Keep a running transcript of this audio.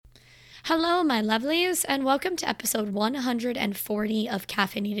Hello, my lovelies, and welcome to episode 140 of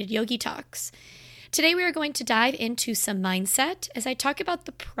Caffeinated Yogi Talks. Today we are going to dive into some mindset as I talk about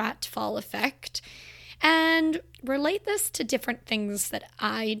the Pratfall effect and relate this to different things that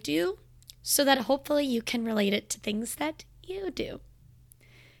I do so that hopefully you can relate it to things that you do.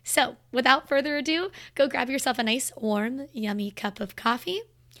 So, without further ado, go grab yourself a nice, warm, yummy cup of coffee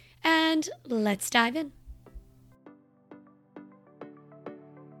and let's dive in.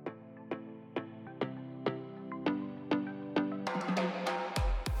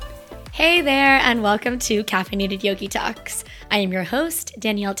 Hey there, and welcome to Caffeinated Yogi Talks. I am your host,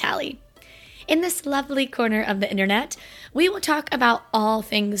 Danielle Talley. In this lovely corner of the internet, we will talk about all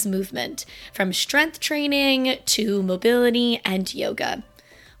things movement, from strength training to mobility and yoga.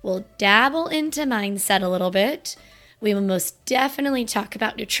 We'll dabble into mindset a little bit. We will most definitely talk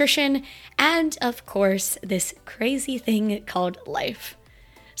about nutrition and, of course, this crazy thing called life.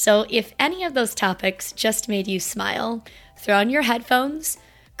 So if any of those topics just made you smile, throw on your headphones,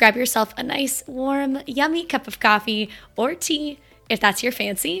 grab yourself a nice, warm, yummy cup of coffee or tea, if that's your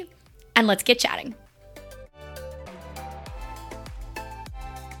fancy, and let's get chatting.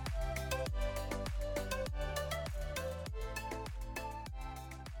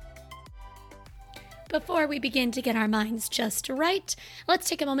 Before we begin to get our minds just right, let's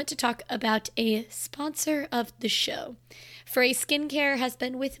take a moment to talk about a sponsor of the show. Frey Skincare has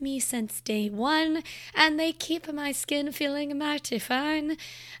been with me since day one, and they keep my skin feeling mighty fine,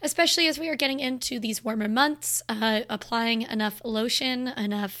 especially as we are getting into these warmer months, applying enough lotion,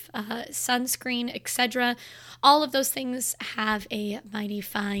 enough sunscreen, etc. All of those things have a mighty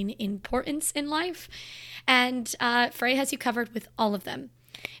fine importance in life, and Frey has you covered with all of them.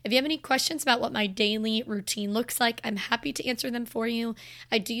 If you have any questions about what my daily routine looks like, I'm happy to answer them for you.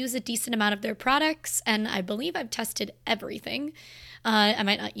 I do use a decent amount of their products, and I believe I've tested everything. I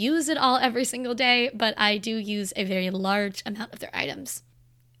might not use it all every single day, but I do use a very large amount of their items.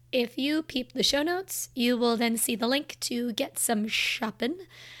 If you peep the show notes, you will then see the link to get some shopping.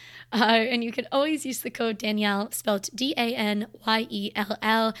 And you can always use the code Danielle, spelled Danyell,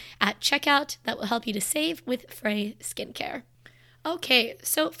 at checkout. That will help you to save with Frey Skincare. Okay,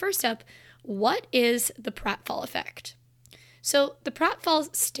 so first up, what is the Pratfall effect? So the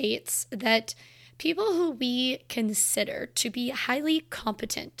Pratfall states that people who we consider to be highly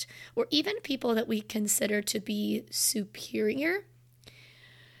competent, or even people that we consider to be superior,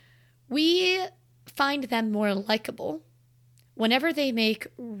 we find them more likable whenever they make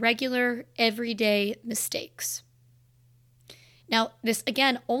regular, everyday mistakes. Now, this,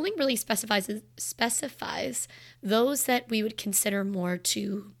 again, only really specifies those that we would consider more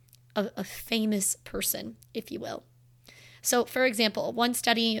to a famous person, if you will. So, for example, one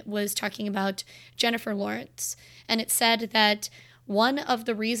study was talking about Jennifer Lawrence, and it said that one of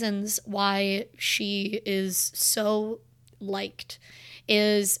the reasons why she is so liked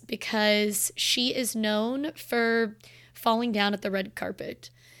is because she is known for falling down at the red carpet.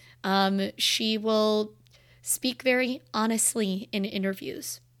 She will speak very honestly in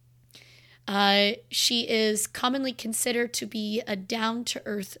interviews. She is commonly considered to be a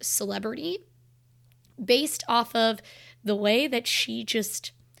down-to-earth celebrity based off of the way that she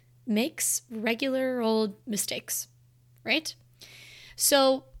just makes regular old mistakes, right?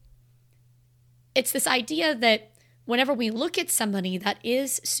 So it's this idea that whenever we look at somebody that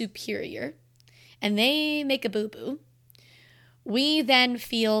is superior and they make a boo-boo, we then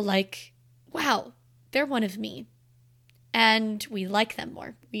feel like, wow, they're one of me, and we like them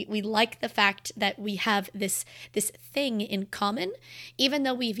more. We like the fact that we have this thing in common, even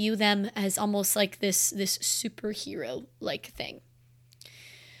though we view them as almost like this superhero-like thing.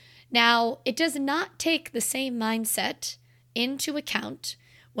 Now, it does not take the same mindset into account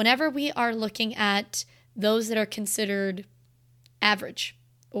whenever we are looking at those that are considered average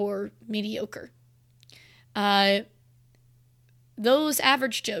or mediocre. Those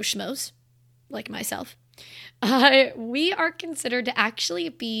average Joe Schmoes, like myself, we are considered to actually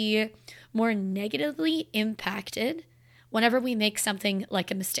be more negatively impacted whenever we make something like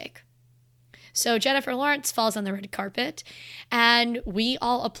a mistake. So Jennifer Lawrence falls on the red carpet and we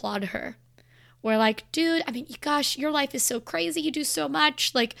all applaud her. We're like, dude, I mean, gosh, your life is so crazy. You do so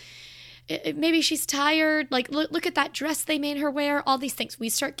much. Like, maybe she's tired. Like, look at that dress they made her wear. All these things. We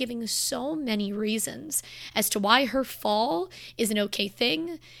start giving so many reasons as to why her fall is an okay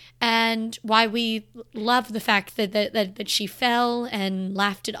thing and why we love the fact that she fell and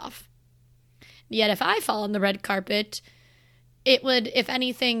laughed it off. Yet if I fall on the red carpet, it would, if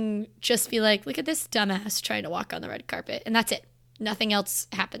anything, just be like, look at this dumbass trying to walk on the red carpet. And that's it. Nothing else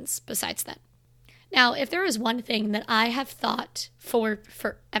happens besides that. Now, if there is one thing that I have thought for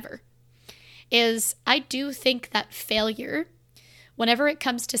forever, is I do think that failure, whenever it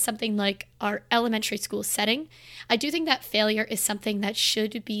comes to something like our elementary school setting, I do think that failure is something that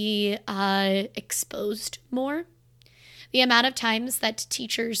should be exposed more. The amount of times that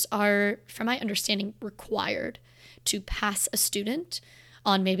teachers are, from my understanding, required to pass a student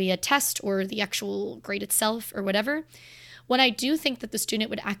on maybe a test or the actual grade itself or whatever, when I do think that the student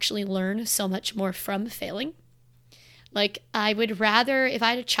would actually learn so much more from failing. Like, I would rather, if I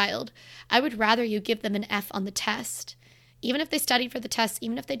had a child, I would rather you give them an F on the test, even if they studied for the test,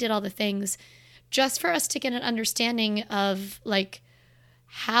 even if they did all the things, just for us to get an understanding of, like,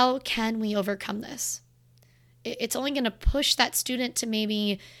 how can we overcome this? It's only going to push that student to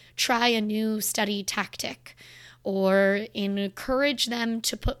maybe try a new study tactic or encourage them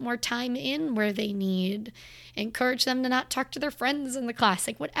to put more time in where they need, encourage them to not talk to their friends in the class,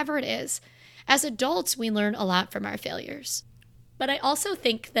 like whatever it is. As adults, we learn a lot from our failures. But I also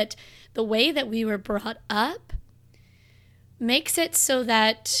think that the way that we were brought up makes it so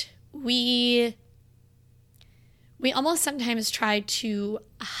that we almost sometimes try to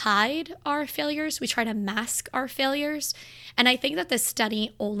hide our failures. We try to mask our failures. And I think that this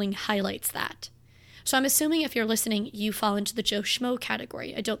study only highlights that. So I'm assuming if you're listening, you fall into the Joe Schmo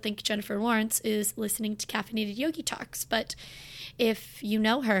category. I don't think Jennifer Lawrence is listening to Caffeinated Yogi Talks, but if you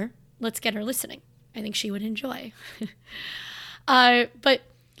know her, let's get her listening. I think she would enjoy. But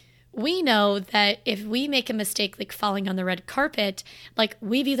we know that if we make a mistake like falling on the red carpet, like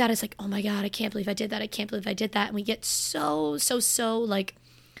we view that as like, oh my God, I can't believe I did that. I can't believe I did that. And we get so like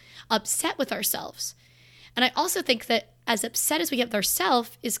upset with ourselves. And I also think that as upset as we get with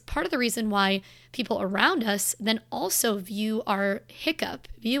ourselves is part of the reason why people around us then also view our hiccup,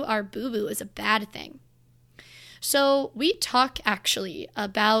 view our boo-boo as a bad thing. So we talk actually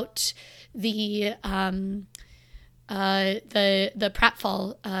about the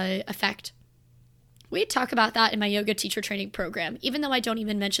Pratfall effect. We talk about that in my yoga teacher training program, even though I don't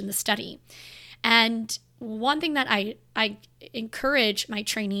even mention the study. And one thing that I encourage my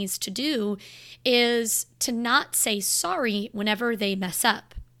trainees to do is to not say sorry whenever they mess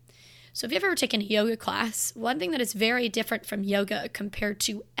up. So if you've ever taken a yoga class, one thing that is very different from yoga compared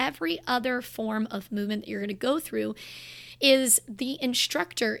to every other form of movement that you're going to go through is the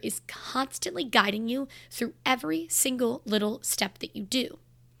instructor is constantly guiding you through every single little step that you do.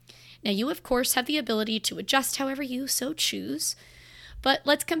 Now, you, of course, have the ability to adjust however you so choose, but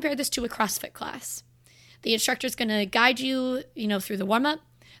let's compare this to a CrossFit class. The instructor is going to guide you, through the warm-up.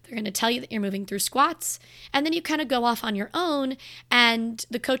 They're going to tell you that you're moving through squats, and then you kind of go off on your own, and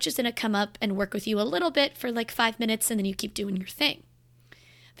the coach is going to come up and work with you a little bit for like 5 minutes, and then you keep doing your thing.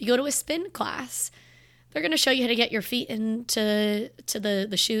 If you go to a spin class, they're going to show you how to get your feet into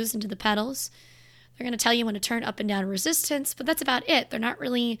the shoes, into the pedals. They're going to tell you when to turn up and down resistance, but that's about it. They're not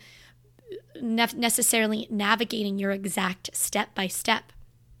really necessarily navigating your exact step by step.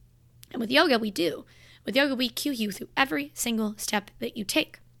 And with yoga, we do. With yoga, we cue you through every single step that you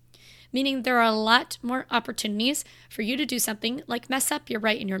take, meaning there are a lot more opportunities for you to do something like mess up your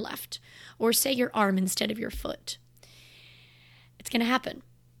right and your left, or say your arm instead of your foot. It's going to happen.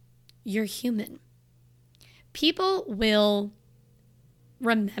 You're human. People will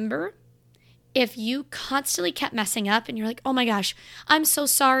remember if you constantly kept messing up and you're like, oh my gosh, I'm so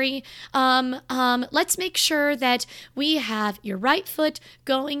sorry. Let's make sure that we have your right foot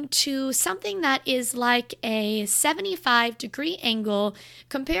going to something that is like a 75-degree angle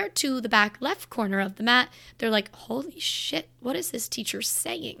compared to the back left corner of the mat. They're like, holy shit, what is this teacher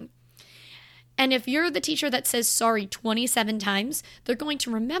saying? And if you're the teacher that says sorry 27 times, they're going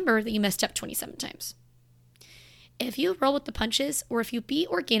to remember that you messed up 27 times. If you roll with the punches, or if you be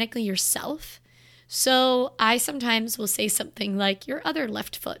organically yourself, so I sometimes will say something like your other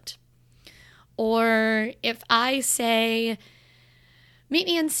left foot. Or if I say, meet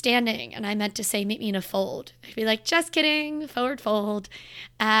me in standing, and I meant to say, meet me in a fold, I'd be like, just kidding, forward fold.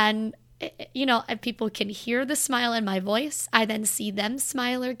 And, if people can hear the smile in my voice, I then see them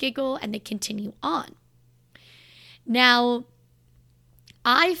smile or giggle, and they continue on. Now,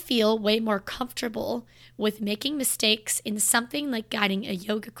 I feel way more comfortable with making mistakes in something like guiding a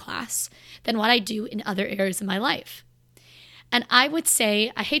yoga class than what I do in other areas of my life. And I would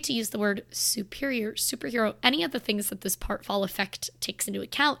say, I hate to use the word superhero, any of the things that this Pratfall effect takes into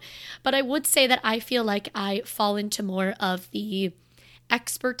account, but I would say that I feel like I fall into more of the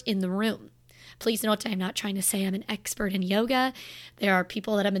expert in the room. Please note, I'm not trying to say I'm an expert in yoga. There are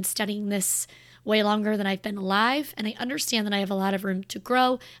people that have been studying this way longer than I've been alive, and I understand that I have a lot of room to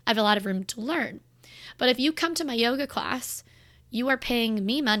grow. I have a lot of room to learn. But if you come to my yoga class, you are paying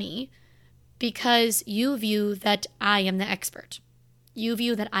me money because you view that I am the expert. You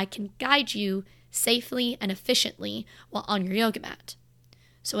view that I can guide you safely and efficiently while on your yoga mat.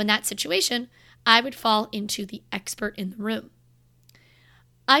 So in that situation, I would fall into the expert in the room.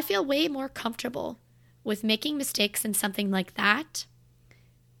 I feel way more comfortable with making mistakes in something like that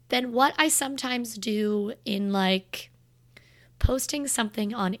than what I sometimes do in like posting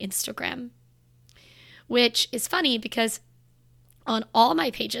something on Instagram, which is funny because on all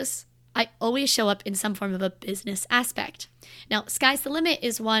my pages, I always show up in some form of a business aspect. Now, Sky's the Limit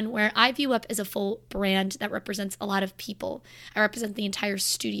is one where I view up as a full brand that represents a lot of people. I represent the entire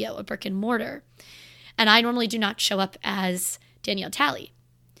studio, a brick and mortar. And I normally do not show up as Danielle Talley.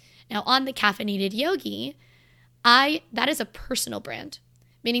 Now, on the Caffeinated Yogi, that is a personal brand,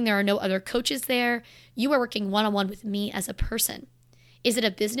 meaning there are no other coaches there. You are working one-on-one with me as a person. Is it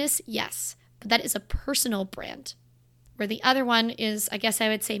a business? Yes, but that is a personal brand. Where the other one is, I guess I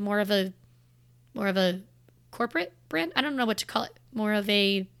would say more of a corporate brand. I don't know what to call it. More of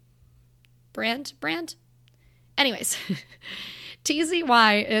a brand. Anyways,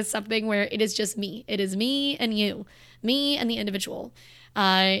 TZY is something where it is just me. It is me and you, me and the individual.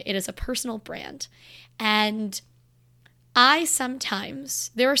 It is a personal brand. And there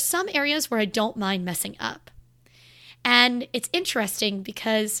are some areas where I don't mind messing up. And it's interesting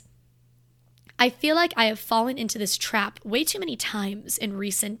because I feel like I have fallen into this trap way too many times in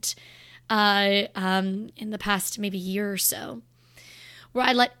in the past maybe year or so, where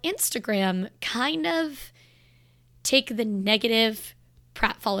I let Instagram kind of take the negative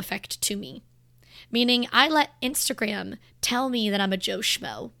pratfall effect to me. Meaning I let Instagram tell me that I'm a Joe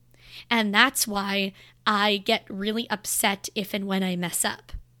Schmo. And that's why I get really upset if and when I mess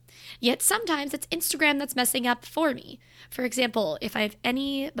up. Yet sometimes it's Instagram that's messing up for me. For example, if I have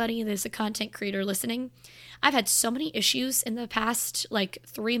anybody that's a content creator listening, I've had so many issues in the past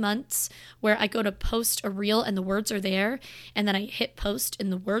 3 months where I go to post a reel and the words are there, and then I hit post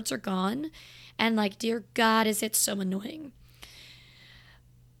and the words are gone. And dear God, is it so annoying.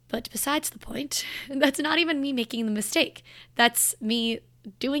 But besides the point, that's not even me making the mistake. That's me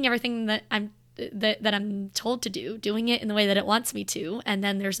doing everything that I'm told to do, doing it in the way that it wants me to, and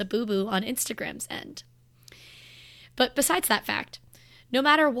then there's a boo-boo on Instagram's end. But besides that fact, no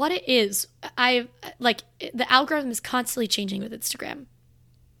matter what it is, the algorithm is constantly changing with Instagram.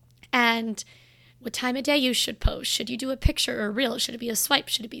 And what time of day you should post. Should you do a picture or a reel? Should it be a swipe?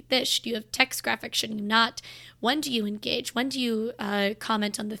 Should it be this? Should you have text graphics? Should you not? When do you engage? When do you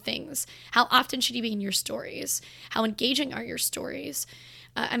comment on the things? How often should you be in your stories? How engaging are your stories?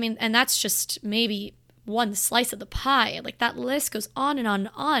 And that's just maybe one slice of the pie. That list goes on and on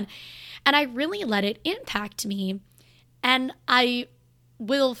and on. And I really let it impact me. And I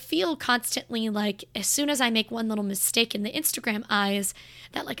will feel constantly as soon as I make one little mistake in the Instagram eyes,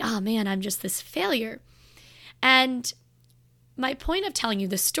 that oh man, I'm just this failure. And my point of telling you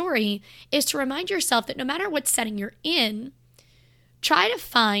this story is to remind yourself that no matter what setting you're in, try to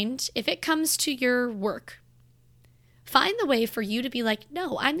find, if it comes to your work, find the way for you to be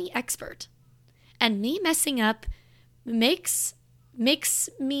no, I'm the expert. And me messing up makes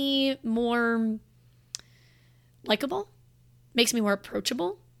me more likable, makes me more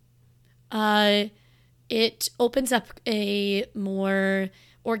approachable. It opens up a more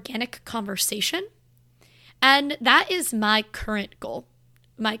organic conversation. And that is my current goal,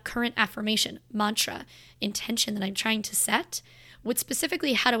 my current affirmation, mantra, intention that I'm trying to set with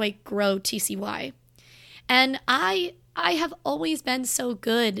specifically how do I grow TCY. And I have always been so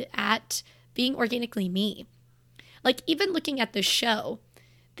good at being organically me. Even looking at the show,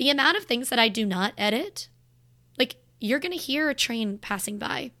 the amount of things that I do not edit, you're going to hear a train passing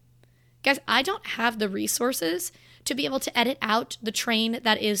by. Guys, I don't have the resources to be able to edit out the train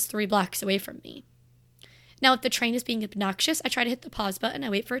that is 3 blocks away from me. Now, if the train is being obnoxious, I try to hit the pause button, I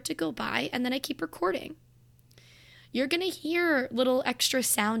wait for it to go by, and then I keep recording. You're going to hear little extra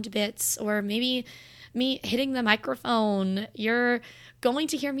sound bits, or maybe me hitting the microphone. You're going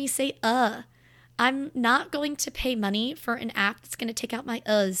to hear me say, I'm not going to pay money for an app that's going to take out my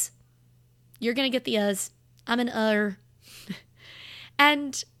uhs. You're going to get the uhs. I'm an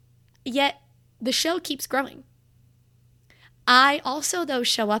And yet the show keeps growing. I also, though,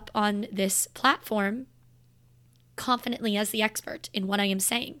 show up on this platform confidently as the expert in what I am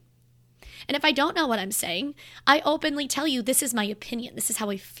saying. And if I don't know what I'm saying, I openly tell you this is my opinion. This is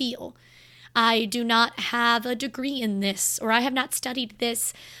how I feel. I do not have a degree in this, or I have not studied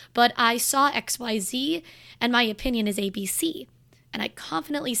this, but I saw XYZ and my opinion is ABC. And I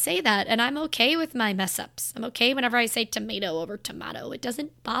confidently say that, and I'm okay with my mess ups. I'm okay whenever I say tomato over tomato. It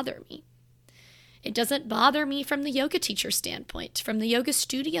doesn't bother me. It doesn't bother me from the yoga teacher standpoint, from the yoga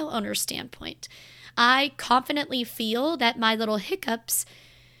studio owner standpoint. I confidently feel that my little hiccups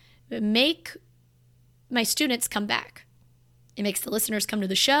make my students come back. It makes the listeners come to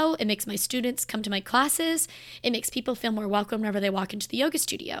the show. It makes my students come to my classes. It makes people feel more welcome whenever they walk into the yoga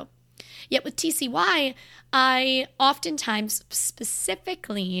studio. Yet with TCY, I oftentimes,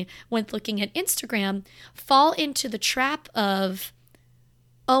 specifically when looking at Instagram, fall into the trap of,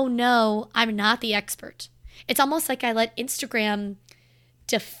 oh no, I'm not the expert. It's almost like I let Instagram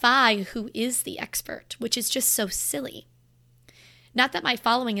defy who is the expert, which is just so silly. Not that my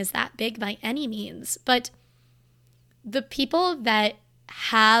following is that big by any means, but the people that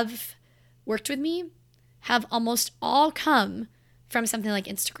have worked with me have almost all come from something like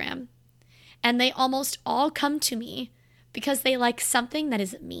Instagram. And they almost all come to me because they like something that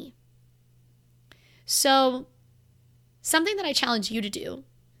isn't me. So something that I challenge you to do,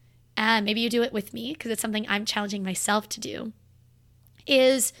 and maybe you do it with me because it's something I'm challenging myself to do,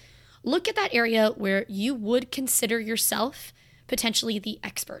 is look at that area where you would consider yourself potentially the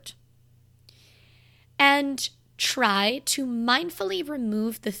expert. And try to mindfully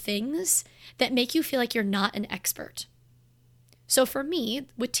remove the things that make you feel like you're not an expert. So for me,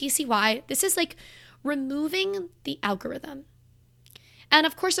 with TCY, this is like removing the algorithm. And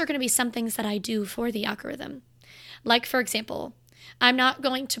of course, there are going to be some things that I do for the algorithm. Like, for example, I'm not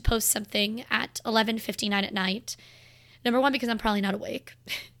going to post something at 11:59 at night. Number one, because I'm probably not awake.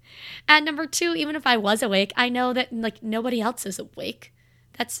 And number two, even if I was awake, I know that like nobody else is awake.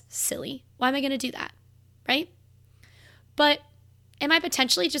 That's silly. Why am I going to do that? Right? But am I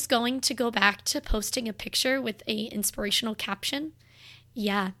potentially just going to go back to posting a picture with an inspirational caption?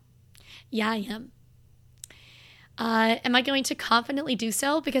 Yeah, I am. Am I going to confidently do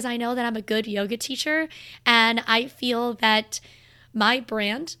so because I know that I'm a good yoga teacher and I feel that my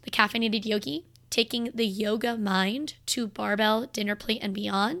brand, the Caffeinated Yogi, taking the yoga mind to barbell, dinner plate, and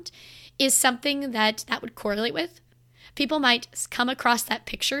beyond, is something that would correlate with? People might come across that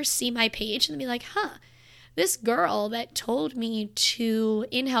picture, see my page, and be like, huh, this girl that told me to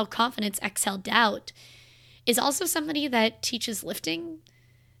inhale confidence, exhale doubt, is also somebody that teaches lifting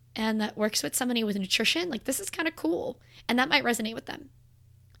and that works with somebody with nutrition. Like, this is kind of cool. And that might resonate with them.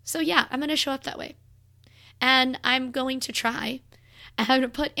 So yeah, I'm going to show up that way. And I'm going to try. And I'm going to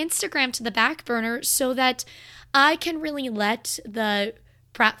put Instagram to the back burner so that I can really let the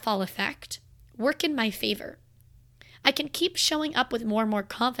Pratfall effect work in my favor. I can keep showing up with more and more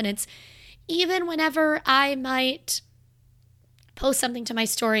confidence even whenever I might post something to my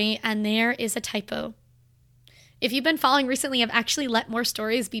story and there is a typo. If you've been following recently, I've actually let more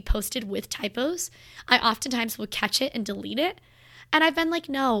stories be posted with typos. I oftentimes will catch it and delete it. And I've been like,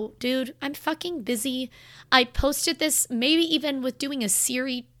 no, dude, I'm fucking busy. I posted this maybe even with doing a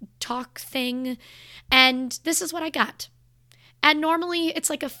Siri talk thing. And this is what I got. And normally it's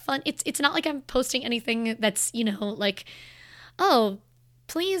like a fun, it's not like I'm posting anything that's, like, oh,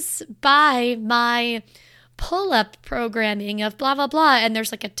 please buy my pull-up programming of blah, blah, blah. And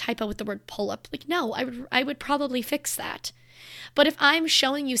there's like a typo with the word pull-up. Like, no, I would probably fix that. But if I'm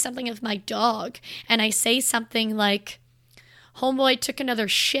showing you something of my dog and I say something like, homeboy took another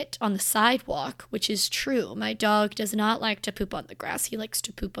shit on the sidewalk, which is true. My dog does not like to poop on the grass. He likes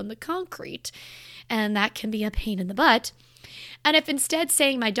to poop on the concrete. And that can be a pain in the butt. And if instead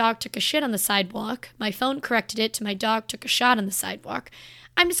saying my dog took a shit on the sidewalk, my phone corrected it to my dog took a shot on the sidewalk,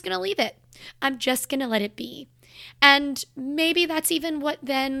 I'm just going to leave it. I'm just going to let it be. And maybe that's even what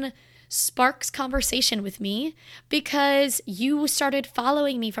then sparks conversation with me because you started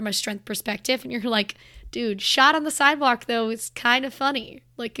following me from a strength perspective and you're like, dude, shot on the sidewalk though is kind of funny.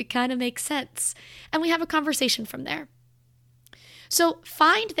 Like, it kind of makes sense. And we have a conversation from there. So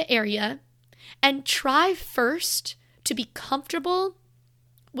find the area and try first to be comfortable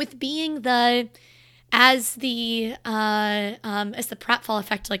with being as the Pratfall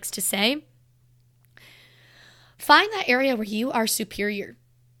effect likes to say, find that area where you are superior.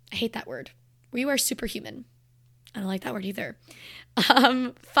 I hate that word. Where you are superhuman. I don't like that word either.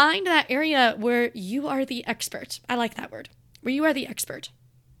 Find that area where you are the expert. I like that word. Where you are the expert.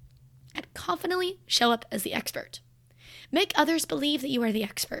 And confidently show up as the expert. Make others believe that you are the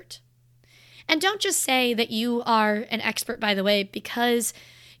expert. And don't just say that you are an expert, by the way, because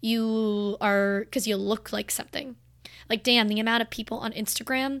you look like something. Like, damn, the amount of people on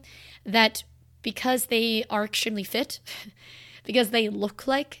Instagram that because they are extremely fit, because they look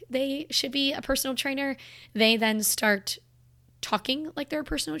like they should be a personal trainer, they then start talking like they're a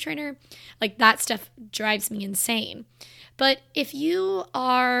personal trainer. Like, that stuff drives me insane. But if you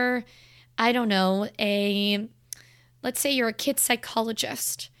are, I don't know, let's say you're a kid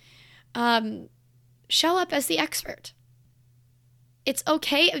psychologist, show up as the expert. It's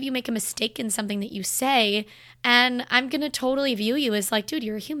okay if you make a mistake in something that you say, and I'm going to totally view you as like, dude,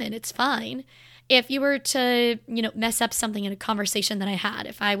 you're a human. It's fine. If you were to, mess up something in a conversation that I had,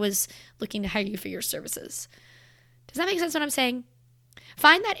 if I was looking to hire you for your services. Does that make sense what I'm saying?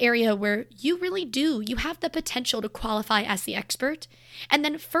 Find that area where you really you have the potential to qualify as the expert, and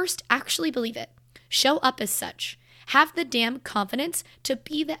then first actually believe it. Show up as such. Have the damn confidence to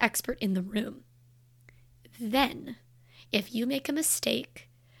be the expert in the room. Then, if you make a mistake,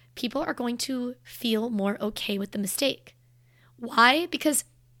 people are going to feel more okay with the mistake. Why? Because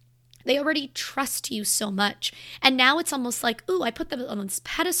they already trust you so much. And now it's almost like, ooh, I put them on this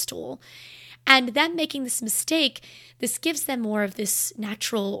pedestal. And them making this mistake, this gives them more of this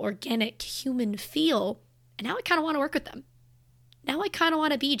natural, organic, human feel. And now I kind of want to work with them. Now I kind of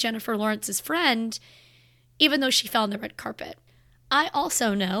want to be Jennifer Lawrence's friend, even though she fell on the red carpet. I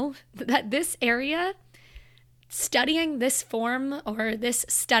also know that this area, studying this form or this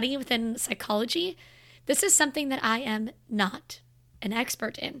study within psychology, this is something that I am not an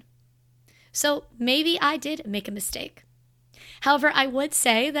expert in. So maybe I did make a mistake. However, I would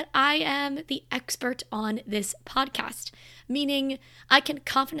say that I am the expert on this podcast, meaning I can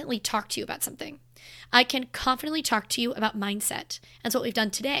confidently talk to you about something. I can confidently talk to you about mindset. That's what we've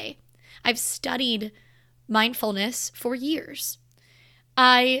done today. I've studied mindfulness for years.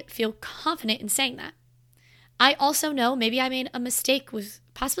 I feel confident in saying that. I also know maybe I made a mistake with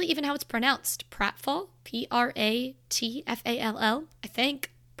possibly even how it's pronounced. Pratfall, Pratfall, I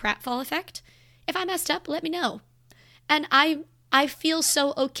think. Pratfall effect. If I messed up, let me know. And I feel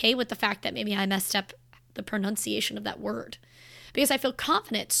so okay with the fact that maybe I messed up the pronunciation of that word, because I feel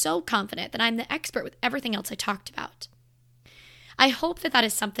confident, so confident that I'm the expert with everything else I talked about. I hope that that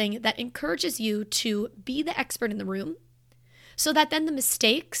is something that encourages you to be the expert in the room, so that then the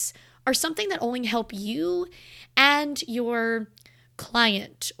mistakes are something that only help you and your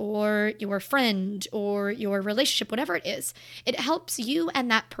client or your friend or your relationship, whatever it is. It helps you and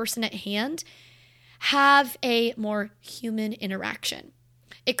that person at hand have a more human interaction.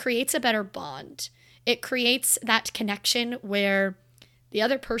 It creates a better bond. It creates that connection where the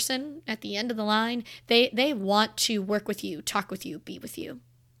other person at the end of the line, they want to work with you, talk with you, be with you.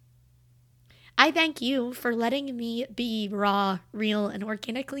 I thank you for letting me be raw, real, and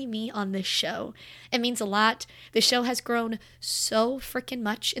organically me on this show. It means a lot. The show has grown so freaking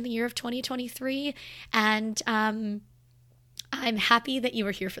much in the year of 2023, and I'm happy that you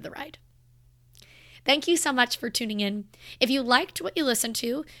were here for the ride. Thank you so much for tuning in. If you liked what you listened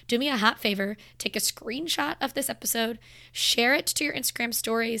to, do me a hot favor, take a screenshot of this episode, share it to your Instagram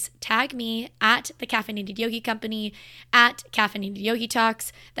stories, tag me at the Caffeinated Yogi Company, at Caffeinated Yogi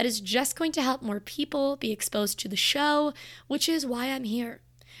Talks. That is just going to help more people be exposed to the show, which is why I'm here.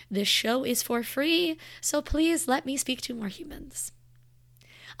 This show is for free, so please let me speak to more humans.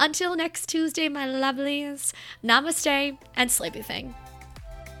 Until next Tuesday, my lovelies, namaste and sleepy thing.